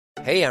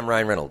Hey, I'm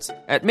Ryan Reynolds.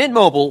 At Mint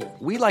Mobile,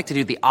 we like to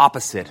do the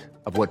opposite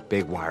of what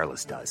Big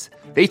Wireless does.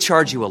 They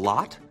charge you a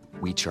lot,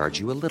 we charge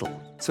you a little.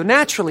 So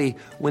naturally,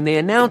 when they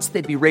announced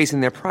they'd be raising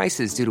their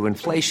prices due to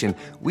inflation,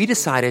 we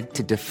decided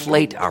to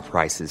deflate our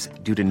prices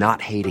due to not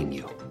hating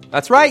you.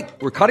 That's right.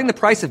 We're cutting the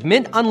price of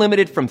Mint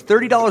Unlimited from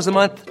 $30 a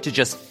month to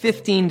just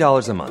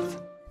 $15 a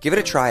month. Give it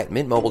a try at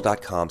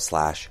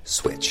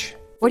mintmobile.com/switch.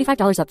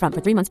 $45 up front for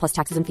 3 months plus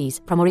taxes and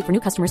fees. Promo rate for new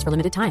customers for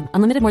limited time.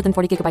 Unlimited more than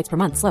 40 gigabytes per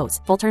month. Slows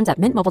full terms at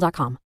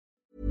mintmobile.com.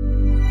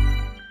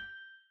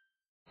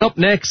 Up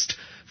next,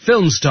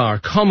 film star,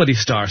 comedy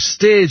star,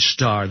 stage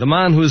star, the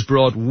man who has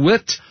brought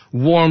wit,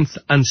 warmth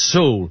and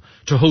soul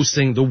to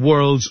hosting the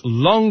world's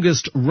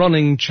longest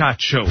running chat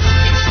show. All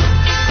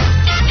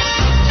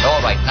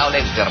right, now,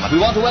 ladies and gentlemen, we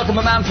want to welcome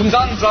a man from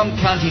Dundrum,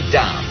 County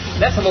Down.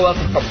 Let's have a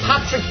welcome from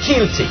Paddy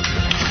Kielty.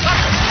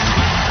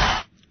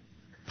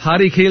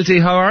 Paddy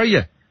Kielty, how are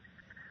you?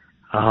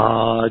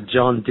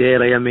 John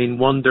Daly, I mean,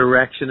 One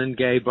Direction and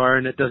Gay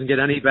Byrne, it doesn't get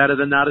any better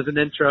than that as an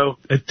intro.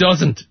 It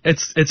doesn't.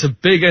 It's a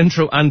big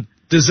intro, and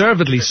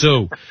deservedly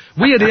so.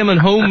 We had Eamon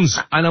Holmes,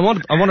 and I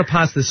want to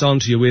pass this on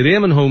to you. We had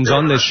Eamon Holmes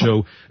on this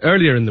show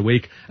earlier in the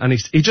week, and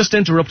he just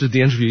interrupted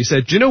the interview. He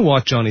said, do you know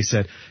what, John? He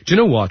said, do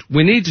you know what?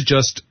 We need to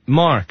just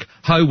mark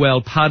how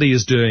well Paddy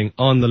is doing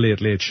on the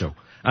Late Late Show.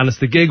 And it's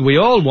the gig we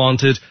all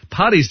wanted.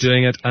 Paddy's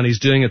doing it, and he's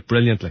doing it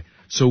brilliantly.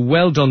 So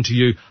well done to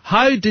you.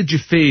 How did you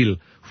feel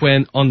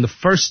when on the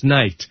first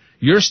night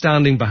you're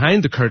standing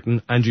behind the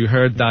curtain and you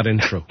heard that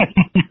intro?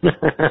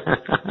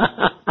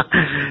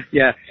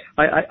 Yeah,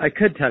 I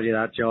could tell you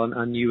that, John,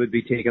 and you would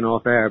be taken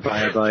off air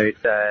by about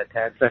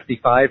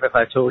 10:55 if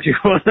I told you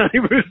what I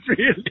was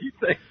really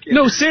thinking.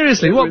 No,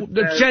 seriously,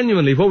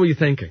 genuinely, what were you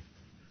thinking?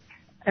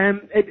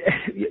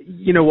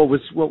 What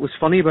was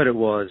funny about it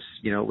was,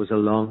 it was a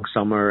long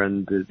summer,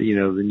 and the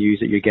news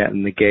that you're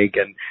getting the gig,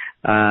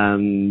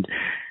 and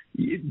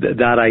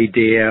that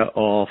idea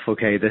of,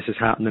 okay, this is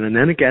happening, and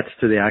then it gets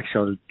to the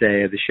actual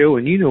day of the show,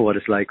 and you know what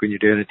it's like when you're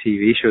doing a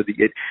TV show,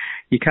 that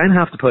you kind of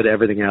have to put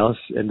everything else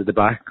into the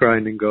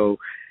background and go,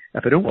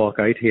 if I don't walk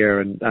out here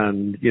and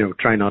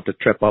try not to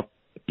trip up,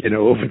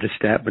 over the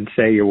step and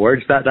say your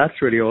words,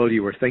 that's really all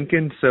you were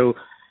thinking. So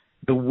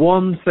the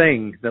one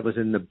thing that was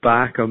in the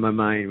back of my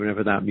mind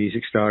whenever that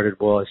music started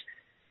was,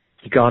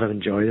 you got to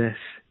enjoy this.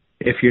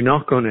 If you're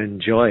not going to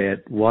enjoy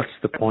it, what's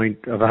the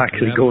point of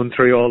actually going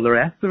through all the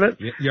rest of it?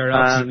 You're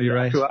absolutely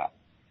right. So,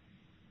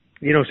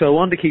 so I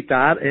wanted to keep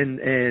that in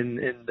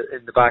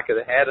the back of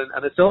the head,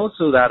 and it's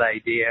also that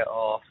idea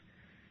of,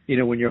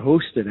 when you're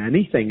hosting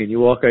anything and you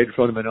walk out in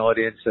front of an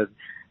audience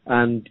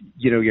and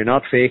you're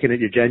not faking it,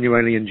 you're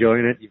genuinely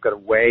enjoying it, you've got a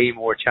way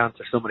more chance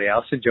of somebody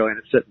else enjoying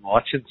it sitting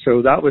watching.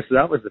 So that was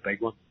the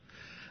big one.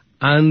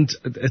 And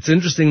it's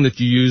interesting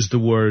that you use the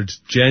word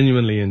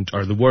genuinely,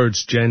 or the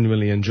words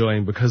genuinely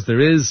enjoying, because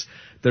there is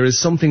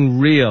something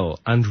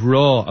real and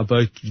raw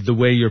about the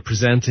way you're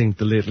presenting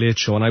the Late Late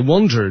Show. And I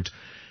wondered,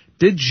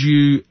 did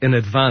you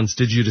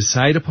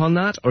decide upon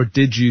that, or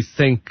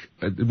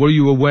were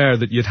you aware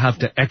that you'd have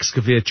to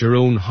excavate your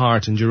own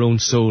heart and your own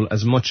soul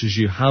as much as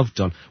you have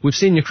done? We've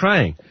seen you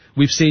crying.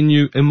 We've seen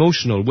you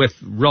emotional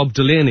with Rob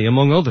Delaney,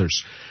 among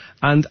others.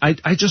 And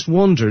I just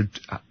wondered,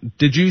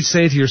 did you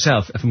say to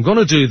yourself, if I'm going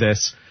to do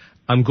this,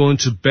 I'm going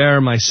to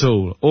bare my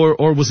soul?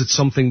 Or was it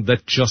something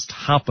that just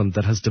happened,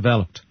 that has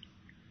developed?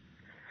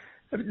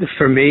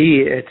 For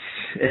me,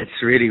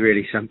 it's really,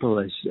 really simple.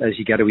 As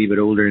you get a wee bit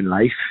older in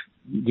life,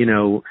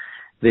 the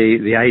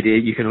idea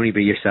you can only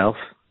be yourself.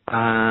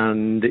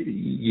 And,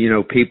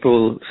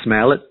 people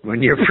smell it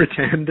when you're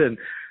pretending.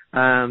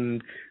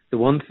 And the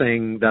one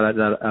thing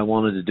that I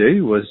wanted to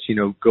do was,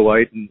 go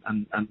out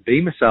and be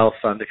myself.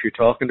 And if you're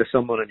talking to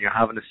someone and you're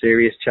having a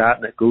serious chat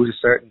and it goes a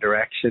certain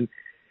direction,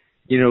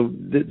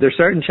 there's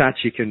certain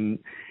chats you can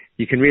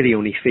really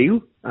only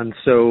feel. And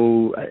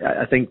so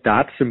I think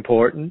that's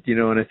important,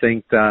 and I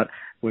think that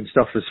when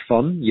stuff is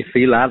fun, you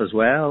feel that as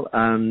well.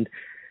 And,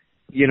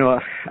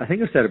 I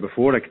think I've said it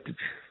before, like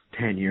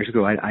 10 years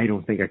ago, I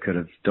don't think I could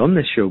have done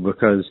this show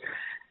because,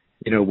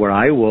 where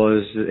I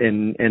was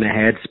in a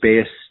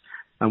headspace,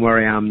 and where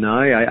I am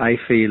now, I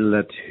feel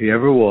that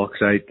whoever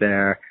walks out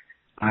there,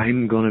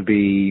 I'm going to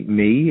be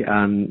me,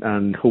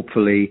 and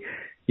hopefully,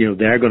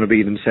 they're going to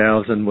be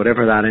themselves, and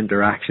whatever that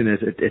interaction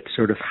is, it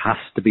sort of has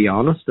to be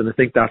honest. And I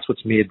think that's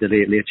what's made the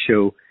Late Late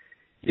Show,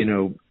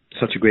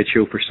 such a great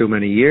show for so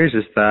many years,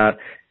 is that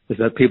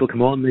people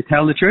come on and they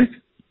tell the truth.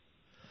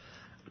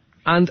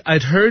 And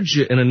I'd heard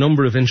you in a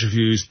number of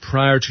interviews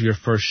prior to your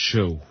first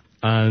show,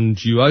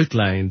 and you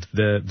outlined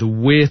the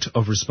weight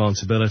of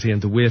responsibility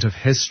and the weight of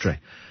history.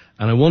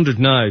 And I wondered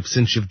now,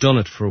 since you've done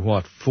it for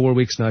 4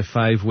 weeks now,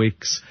 5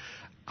 weeks,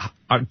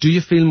 do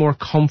you feel more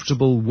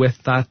comfortable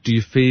with that? Do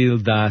you feel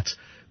that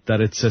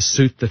it's a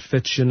suit that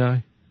fits you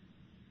now?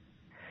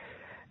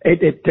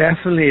 It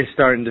definitely is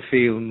starting to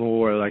feel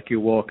more like you're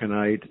walking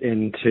out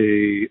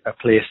into a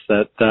place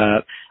that,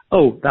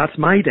 that's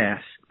my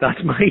desk,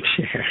 that's my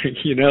chair. It's,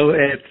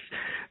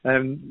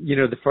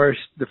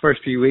 the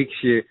first few weeks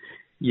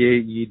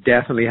you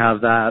definitely have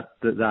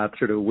that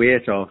sort of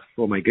weight of,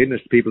 oh my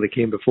goodness, the people that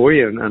came before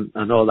you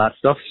and all that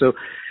stuff.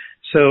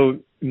 So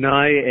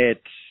now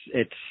it's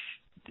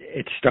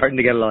starting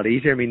to get a lot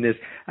easier. I mean, there's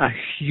a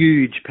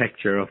huge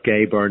picture of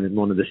Gay Byrne in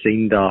one of the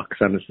scene docs,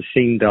 and it's the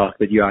scene doc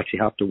that you actually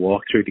have to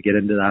walk through to get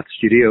into that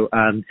studio,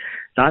 and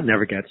that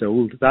never gets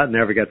old. That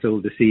never gets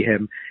old to see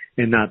him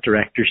in that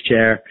director's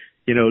chair,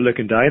 you know,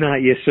 looking down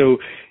at you. So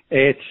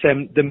it's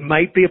there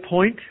might be a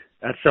point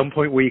at some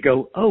point where you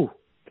go, oh,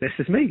 this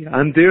is me.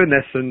 I'm doing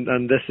this,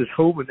 and this is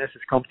home, and this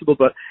is comfortable.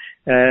 But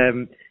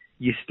there's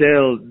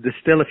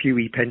still a few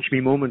wee pinch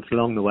me moments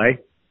along the way.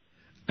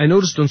 I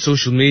noticed on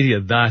social media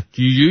that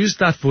you used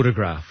that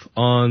photograph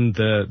on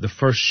the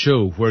first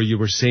show where you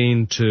were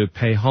seen to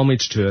pay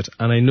homage to it,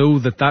 and I know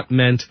that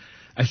meant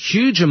a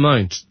huge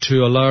amount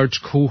to a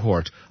large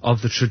cohort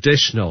of the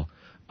traditional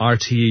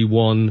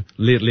RTE1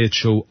 Late Late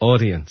Show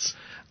audience.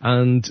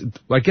 And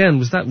again,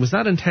 was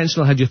that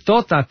intentional? Had you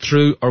thought that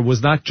through, or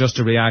was that just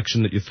a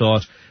reaction that you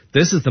thought,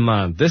 this is the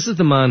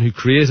man who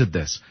created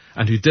this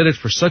and who did it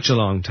for such a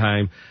long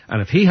time,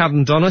 and if he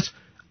hadn't done it,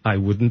 I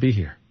wouldn't be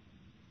here?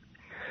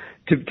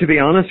 To be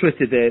honest with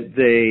you,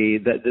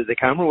 the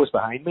camera was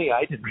behind me.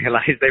 I didn't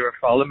realise they were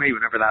following me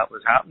whenever that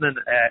was happening.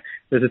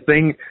 There's a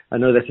thing, I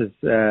know this is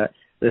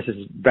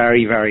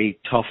very, very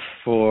tough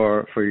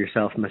for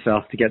yourself and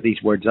myself to get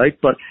these words out,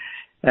 but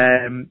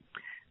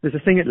there's a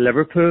thing at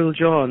Liverpool,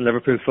 John,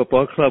 Liverpool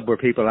Football Club, where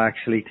people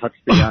actually touch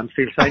the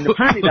Anfield sign.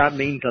 Apparently that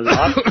means a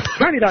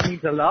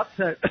lot.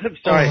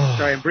 Sorry,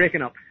 I'm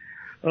breaking up.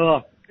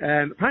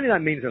 Apparently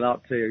that means a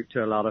lot to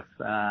a lot of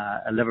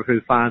Liverpool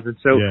fans, and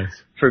so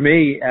yes. For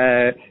me,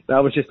 that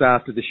was just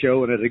after the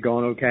show and it had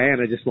gone okay,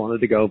 and I just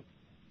wanted to go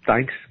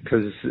thanks,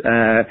 because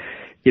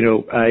you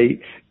know, I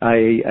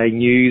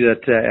knew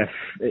that if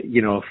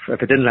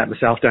I didn't let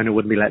myself down, I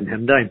wouldn't be letting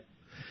him down.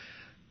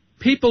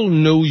 People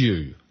know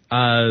you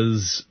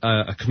as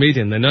a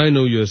comedian. They now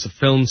know you as a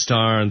film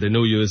star, and they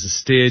know you as a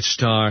stage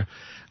star.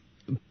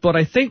 But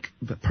I think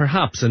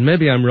perhaps, and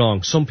maybe I'm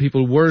wrong, some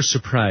people were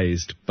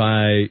surprised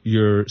by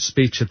your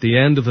speech at the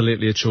end of the Late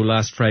Late Show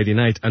last Friday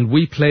night, and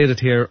we played it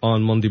here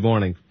on Monday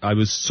morning. I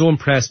was so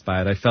impressed by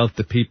it. I felt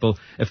that people,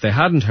 if they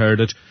hadn't heard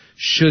it,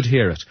 should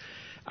hear it.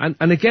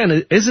 And again,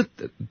 is it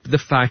the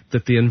fact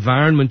that the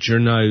environment you're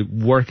now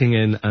working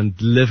in and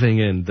living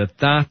in,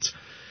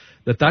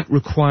 that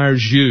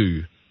requires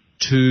you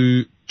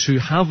to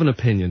have an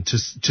opinion,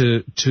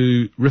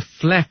 to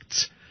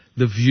reflect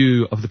the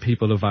view of the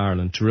people of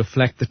Ireland, to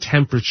reflect the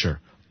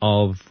temperature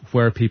of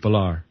where people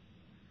are?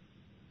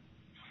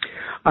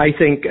 I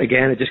think,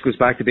 again, it just goes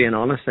back to being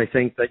honest. I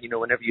think that, you know,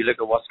 whenever you look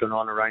at what's going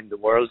on around the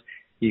world,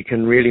 you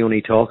can really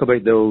only talk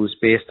about those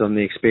based on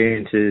the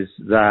experiences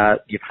that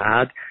you've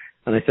had.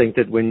 And I think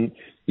that when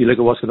you look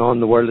at what's going on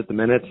in the world at the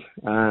minute,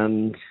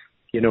 and,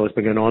 you know, it's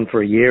been going on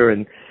for a year,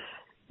 and,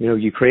 you know,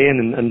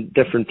 Ukraine and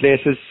different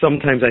places,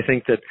 sometimes I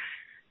think that,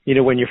 you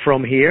know, when you're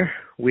from here,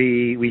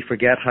 we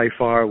forget how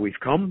far we've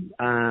come,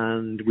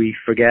 and we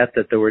forget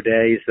that there were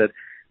days that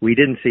we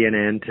didn't see an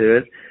end to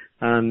it.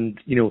 And,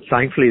 you know,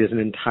 thankfully there's an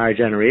entire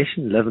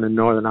generation living in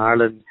Northern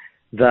Ireland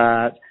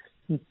that,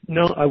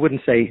 no, I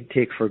wouldn't say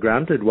take for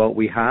granted what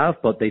we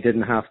have, but they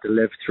didn't have to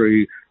live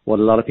through what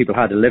a lot of people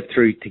had to live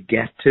through to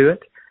get to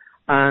it.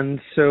 And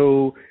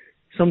so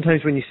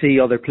sometimes when you see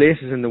other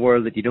places in the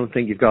world that you don't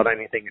think you've got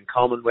anything in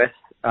common with,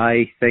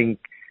 I think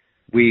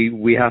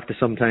we have to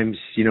sometimes,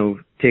 you know,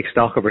 take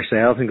stock of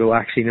ourselves and go,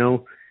 actually,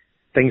 no,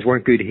 things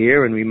weren't good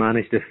here, and we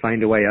managed to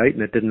find a way out,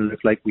 and it didn't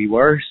look like we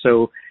were.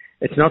 So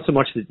it's not so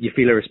much that you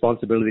feel a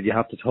responsibility that you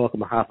have to talk on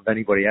behalf of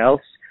anybody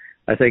else.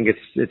 I think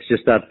it's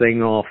just that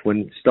thing of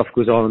when stuff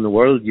goes on in the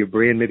world, your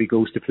brain maybe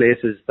goes to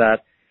places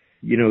that,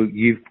 you know,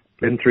 you've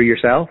been through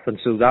yourself, and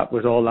so that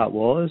was all that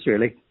was,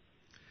 really.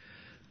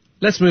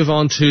 Let's move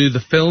on to the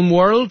film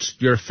world.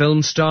 You're a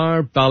film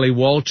star.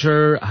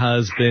 Ballywalter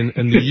has been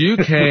in the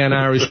UK and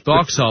Irish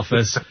box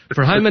office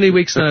for how many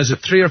weeks now? Is it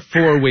 3 or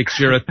 4 weeks?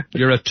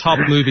 You're a top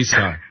movie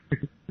star.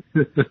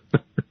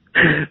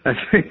 I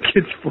think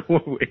it's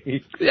 4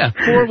 weeks. Yeah,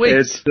 4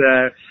 weeks.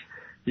 Look,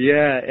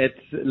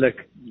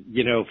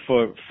 you know,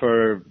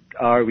 for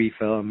our wee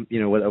film,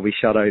 you know, we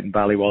shot out in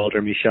Ballywalter,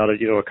 and we shot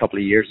it, you know, a couple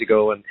of years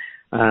ago,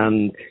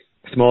 and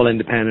small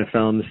independent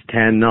films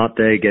tend not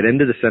to get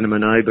into the cinema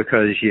now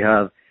because you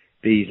have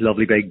these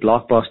lovely big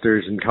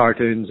blockbusters and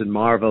cartoons and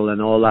Marvel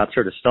and all that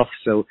sort of stuff.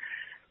 So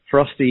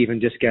for us to even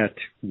just get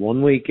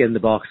 1 week in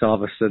the box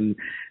office, and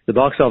the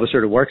box office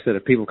sort of works that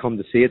if people come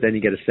to see it, then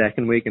you get a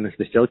second week, and if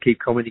they still keep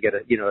coming, you get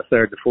a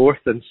third, the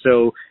fourth. And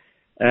so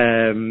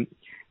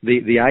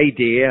the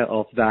idea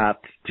of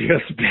that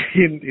just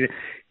being,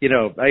 you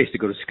know, I used to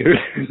go to school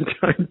in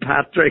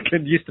Downpatrick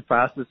and used to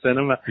pass the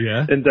cinema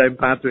in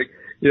Downpatrick,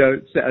 you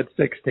know, at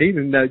 16,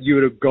 and you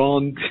would have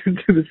gone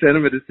to the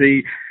cinema to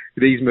see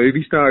these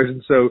movie stars.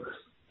 And so,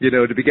 you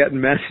know, to be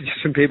getting messages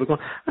from people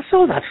going, I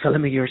saw that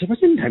film of yours, I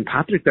was in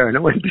Downpatrick there, and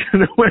I went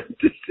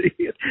to see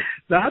it.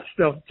 That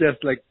stuff,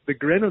 just like the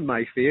grin on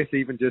my face,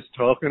 even just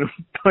talking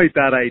about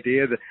that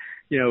idea that,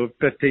 you know,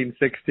 15,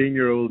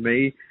 16-year-old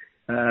me,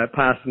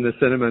 passing the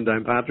cinema in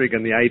Downpatrick,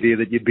 and the idea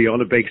that you'd be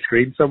on a big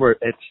screen somewhere,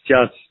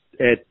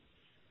 it's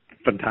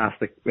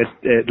fantastic.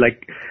 It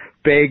like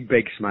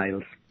big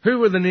smiles. Who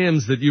were the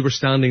names that you were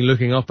standing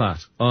looking up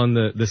at on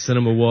the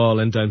cinema wall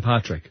in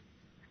Downpatrick?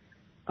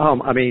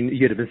 I mean,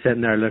 you'd have been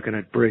sitting there looking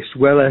at Bruce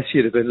Willis,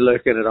 you'd have been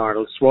looking at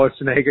Arnold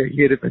Schwarzenegger,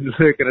 you'd have been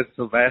looking at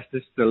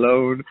Sylvester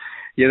Stallone,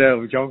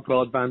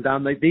 Jean-Claude Van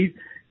Damme. Like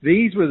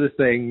these were the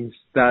things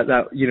that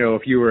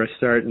if you were a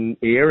certain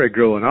era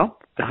growing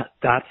up,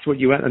 that's what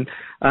you went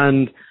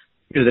and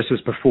this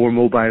was before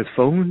mobile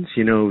phones.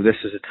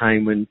 This was a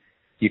time when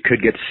you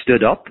could get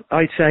stood up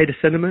outside a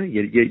cinema.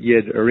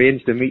 You'd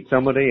arrange to meet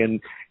somebody, and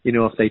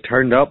if they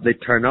turned up,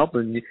 they'd turn up,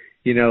 and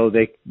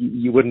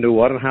you wouldn't know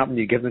what had happened.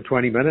 You give them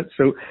 20 minutes.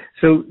 So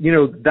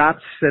that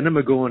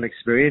cinema going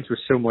experience was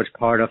so much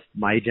part of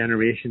my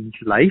generation's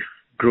life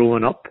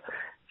growing up.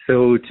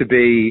 So to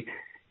be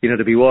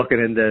walking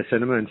into a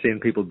cinema and seeing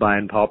people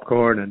buying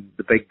popcorn and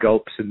the big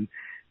gulps and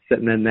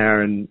sitting in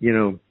there, and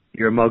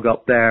your mug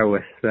up there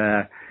with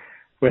Shauna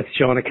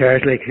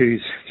Kerslake,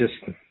 who's just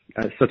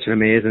such an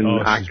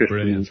amazing actress.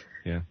 Brilliant.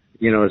 And,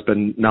 has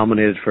been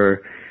nominated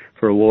for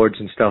awards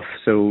and stuff.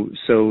 So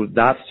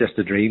that's just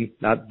a dream.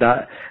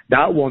 That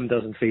one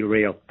doesn't feel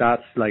real.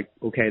 That's like,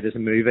 okay, there's a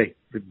movie.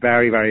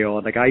 Very, very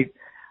odd. Like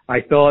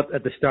I thought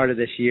at the start of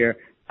this year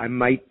I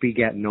might be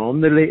getting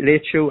on the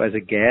Late Show as a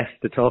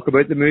guest to talk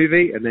about the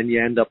movie, and then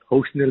you end up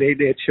hosting the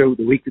Late Show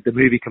the week that the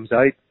movie comes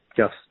out.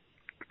 Just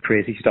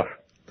crazy stuff.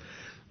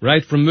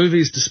 Right, from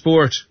movies to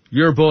sport,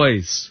 your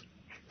boys.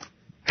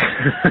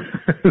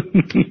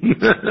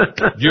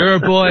 Your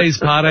boys,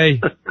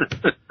 Paddy.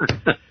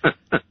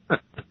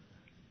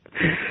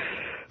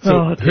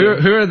 So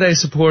who are they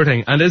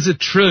supporting? And is it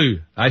true,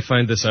 I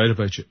found this out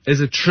about you,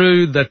 is it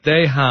true that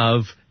they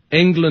have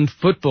England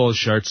football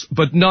shirts,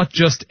 but not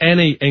just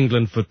any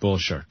England football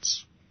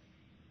shirts?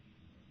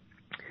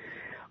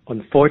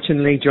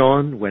 Unfortunately,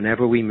 John,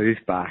 whenever we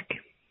moved back,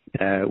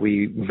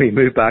 we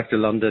moved back to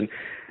London.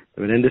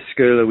 They went into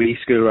school, a wee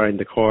school around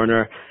the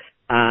corner,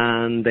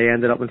 and they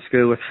ended up in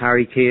school with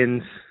Harry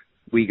Kane's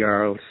wee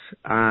girls.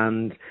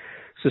 And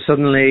so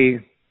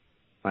suddenly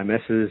my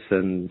missus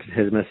and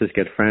his missus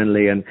get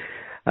friendly, and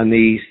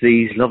these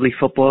lovely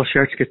football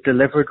shirts get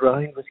delivered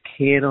round with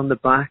Kane on the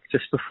back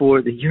just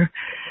before the year.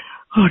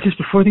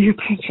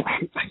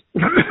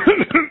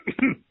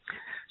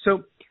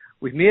 So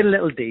we've made a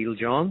little deal,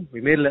 John.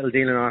 We made a little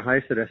deal in our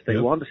house that if they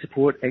want to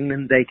support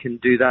England, they can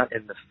do that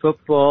in the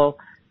football.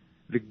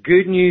 The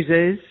good news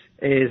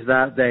is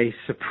that they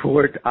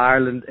support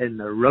Ireland in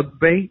the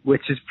rugby,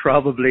 which is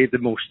probably the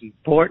most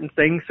important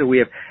thing. So we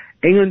have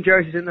England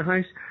jerseys in the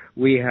house.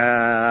 We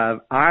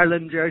have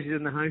Ireland jerseys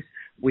in the house.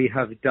 We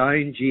have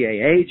Down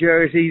GAA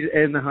jerseys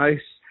in the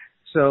house.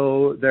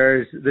 So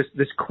there's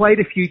quite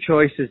a few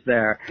choices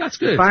there. That's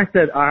good. The fact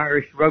that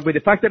Irish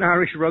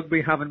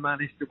rugby haven't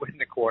managed to win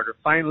the quarter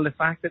final, the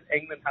fact that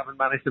England haven't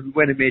managed to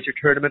win a major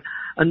tournament,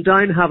 and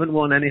Down haven't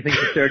won anything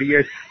for 30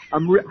 years.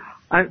 And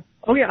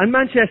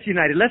Manchester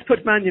United. Let's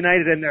put Man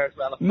United in there as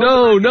well.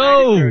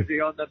 No.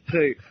 Jersey on them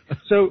too.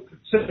 So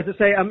as I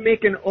say, I'm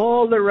making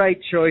all the right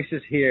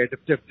choices here to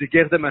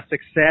give them a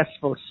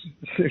successful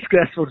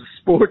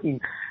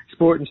sporting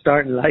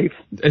start in life.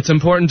 It's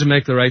important to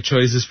make the right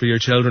choices for your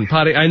children.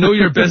 Paddy, I know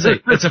you're busy.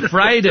 It's a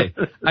Friday.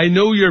 I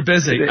know you're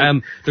busy.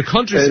 The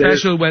country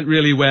special went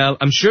really well.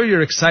 I'm sure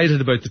you're excited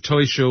about the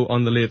toy show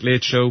on the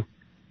Late Show.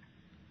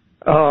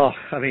 Oh,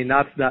 I mean,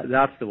 that's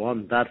the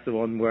one. That's the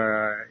one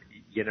where,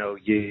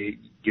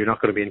 you're not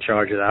going to be in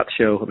charge of that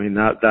show. I mean,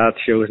 that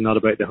show is not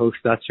about the host.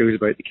 That show is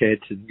about the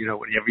kids. And,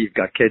 whenever you've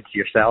got kids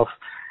yourself,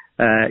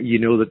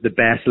 that the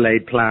best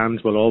laid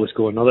plans will always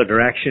go another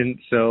direction.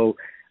 So,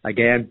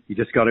 again, you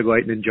just got to go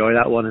out and enjoy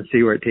that one and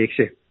see where it takes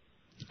you.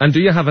 And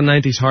do you have a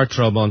 90s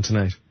heartthrob on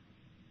tonight?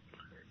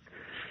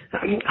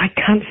 I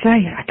can't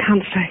say.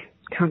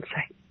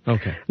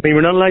 Okay. I mean,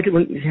 we're not allowed to.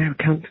 We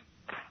can't.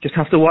 Just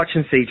have to watch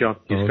and see, John.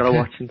 You just got to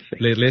watch and see.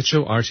 Late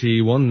Show,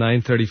 RTE 1,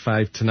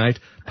 9:35 tonight.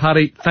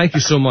 Paddy, thank you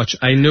so much.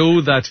 I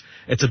know that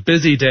it's a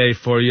busy day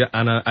for you,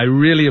 and I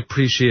really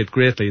appreciate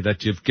greatly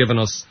that you've given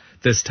us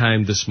this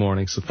time this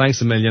morning. So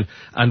thanks a million,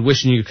 and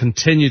wishing you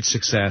continued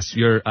success.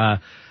 You're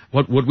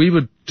what we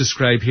would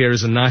describe here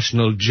as a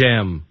national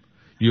gem.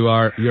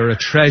 You're a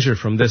treasure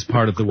from this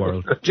part of the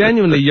world.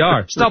 Genuinely, you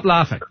are. Stop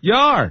laughing. You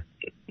are.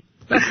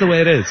 That's the way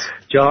it is.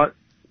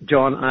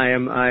 John,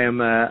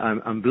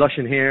 I'm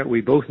blushing here.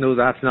 We both know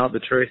that's not the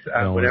truth.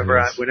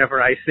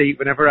 Whenever I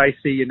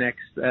see you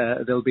next,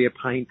 there'll be a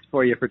pint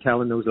for you for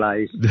telling those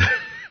lies.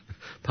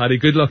 Paddy,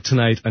 good luck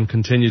tonight and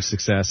continued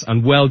success,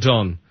 and well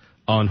done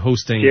on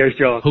hosting. Cheers,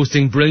 John.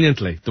 Hosting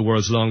brilliantly the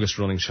world's longest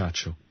running chat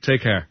show.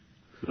 Take care.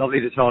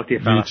 Lovely to talk to you,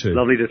 fella. You too.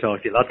 Lovely to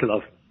talk to you. Lots of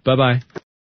love. Bye bye.